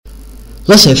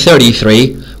Lesson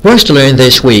 33, words to learn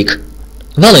this week.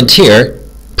 Volunteer,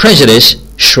 prejudice,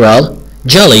 shrill,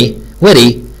 jolly,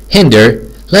 witty, hinder,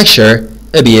 lecture,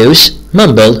 abuse,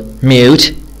 mumble,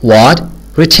 mute, wad,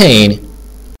 retain.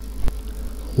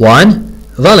 1.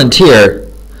 Volunteer.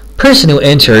 Person who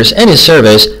enters any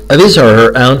service of his or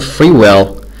her own free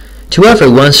will to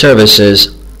offer one's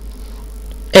services.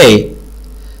 A.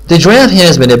 The draft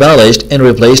has been abolished and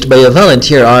replaced by a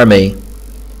volunteer army.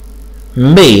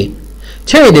 B.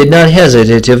 Terry did not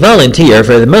hesitate to volunteer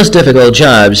for the most difficult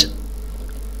jobs.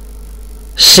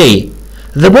 C.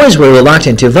 The boys were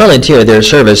reluctant to volunteer their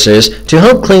services to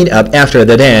help clean up after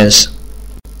the dance.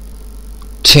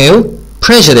 2.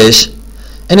 Prejudice.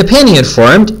 An opinion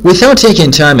formed without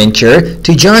taking time and care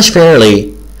to judge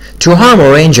fairly, to harm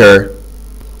or injure.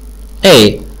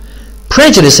 A.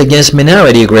 Prejudice against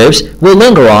minority groups will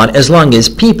linger on as long as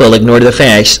people ignore the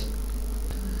facts.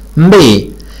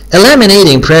 B.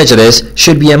 Eliminating prejudice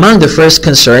should be among the first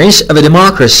concerns of a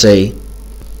democracy.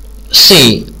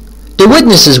 C. The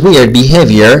witness's weird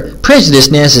behavior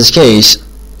prejudiced Nancy's case.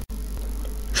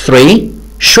 3.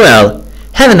 Shrill.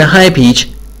 Having a high pitch,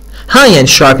 high and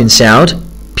sharp in sound,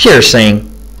 piercing.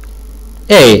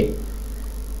 A.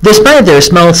 Despite their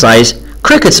small size,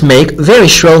 crickets make very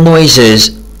shrill noises.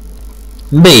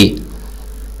 B.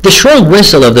 The shrill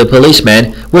whistle of the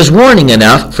policeman was warning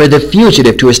enough for the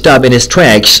fugitive to stop in his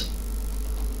tracks.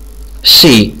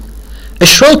 C. A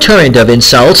shrill torrent of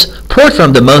insults poured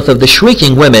from the mouth of the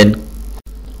shrieking women.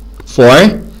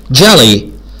 4.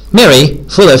 Jolly. Merry,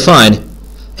 full of fun.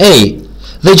 A.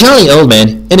 The jolly old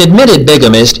man, an admitted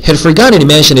bigamist, had forgotten to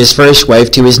mention his first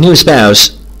wife to his new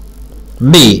spouse.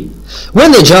 B.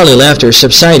 When the jolly laughter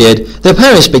subsided, the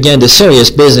pirates began the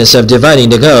serious business of dividing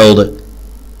the gold.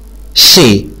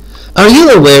 C. Are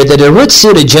you aware that a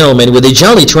root-suited gentleman with a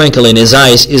jolly twinkle in his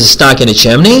eyes is stuck in a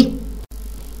chimney?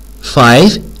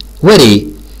 5.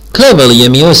 Witty. Cleverly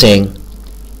amusing.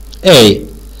 A.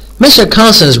 Mr.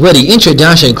 Carlson's witty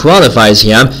introduction qualifies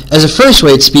him as a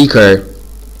first-rate speaker.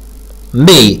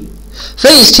 B.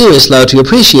 Phase 2 is slow to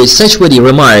appreciate such witty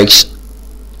remarks.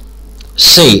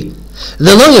 C.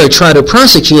 The lawyer tried to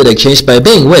prosecute a case by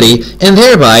being witty and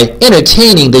thereby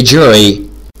entertaining the jury.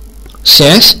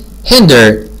 6.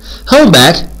 Hinder. Hold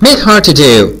back, make hard to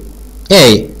do.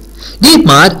 A. Deep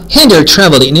mud hindered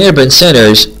travel in urban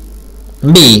centers.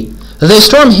 B. The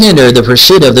storm hindered the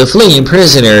pursuit of the fleeing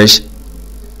prisoners.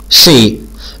 C.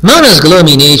 Mona's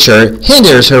gloomy nature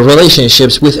hinders her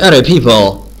relationships with other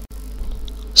people.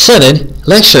 7.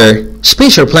 Lecture.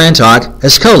 Speech or plan talk, a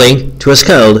scolding to a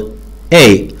scold.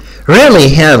 A. Rarely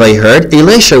have I heard a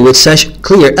lecture with such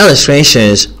clear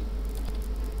illustrations.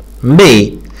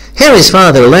 B. Harry's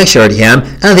father lectured him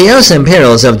on the awesome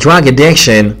perils of drug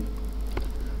addiction.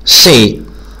 C.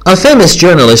 A famous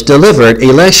journalist delivered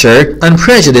a lecture on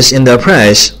prejudice in the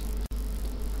press.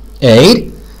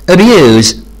 8.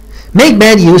 Abuse. Make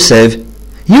bad use of,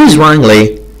 use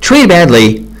wrongly, treat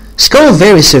badly, scold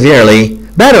very severely,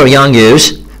 bad or young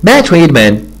use, bad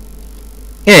treatment.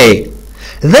 A.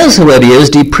 Those who abuse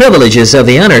the privileges of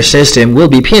the honor system will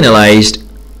be penalized.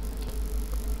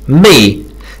 B.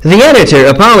 The editor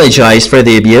apologized for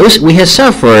the abuse we had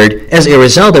suffered as a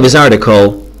result of his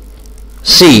article.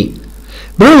 C.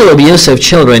 Brutal abuse of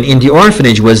children in the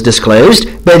orphanage was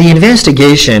disclosed by the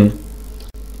investigation.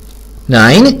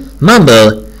 9.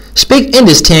 Mumble. Speak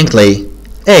indistinctly.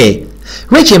 A.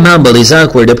 Richie mumbled his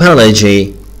awkward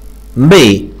apology.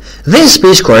 B. This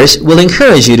speech course will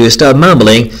encourage you to stop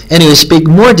mumbling and to speak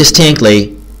more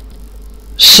distinctly.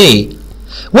 C.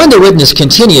 When the witness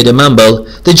continued to mumble,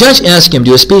 the judge asked him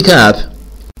to speak up.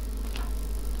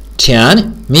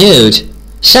 10. Mute.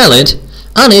 Silent,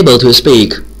 unable to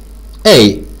speak.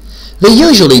 A. The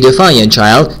usually defiant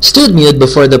child stood mute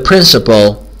before the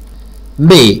principal.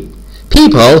 B.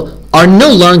 People are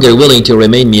no longer willing to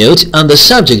remain mute on the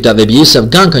subject of abuse of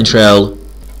gun control.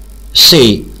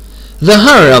 C. The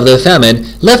horror of the famine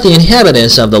left the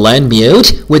inhabitants of the land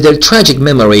mute with their tragic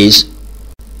memories.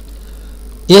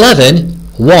 11.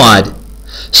 Wad.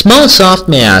 Small soft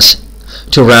mass.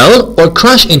 To roll or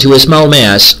crush into a small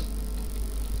mass.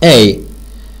 A.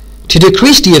 To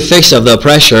decrease the effects of the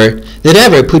pressure that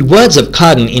ever put wads of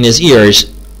cotton in his ears.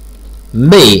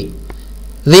 B.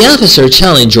 The officer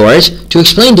challenged George to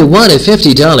explain the wad of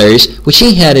 $50 which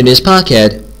he had in his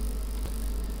pocket.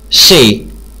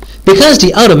 C. Because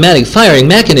the automatic firing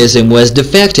mechanism was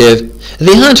defective,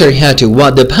 the hunter had to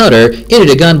wad the powder into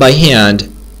the gun by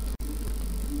hand.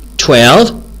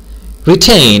 12.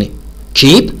 Retain.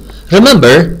 Keep,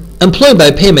 remember, employ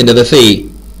by payment of a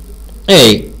fee.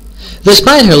 A.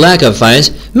 Despite her lack of funds,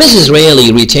 Mrs.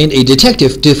 Rayleigh retained a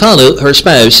detective to follow her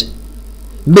spouse.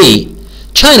 B.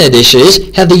 China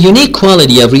dishes have the unique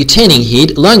quality of retaining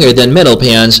heat longer than metal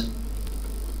pans.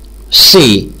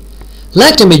 C.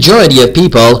 Like the majority of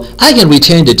people, I can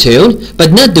retain the tune,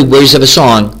 but not the words of a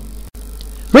song.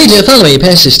 Read the following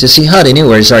passage to see how the new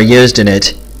words are used in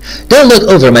it. Don't look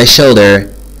over my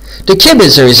shoulder. The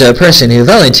kibitzer is a person who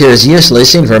volunteers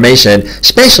useless information,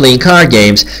 especially in card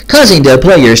games, causing the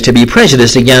players to be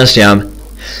prejudiced against him.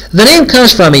 The name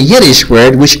comes from a Yiddish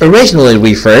word which originally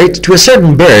referred to a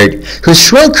certain bird whose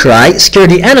shrill cry scared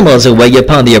the animals away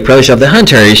upon the approach of the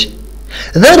hunters.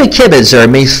 Though the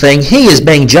kibitzer may think he is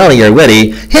being jolly or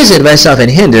witty, his advice often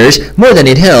hinders more than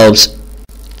it helps.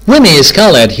 We may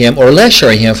scowl at him or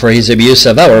lecture him for his abuse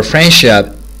of our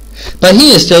friendship, but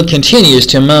he still continues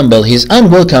to mumble his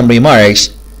unwelcome remarks.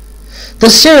 The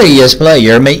serious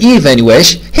player may even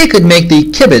wish he could make the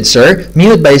kibitzer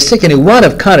mute by sticking a wad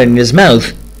of cotton in his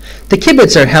mouth. The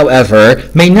kibitzer, however,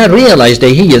 may not realize that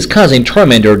he is causing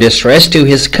torment or distress to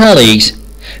his colleagues.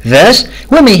 Thus,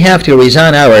 we may have to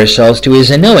resign ourselves to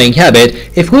his annoying habit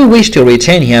if we wish to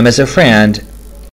retain him as a friend.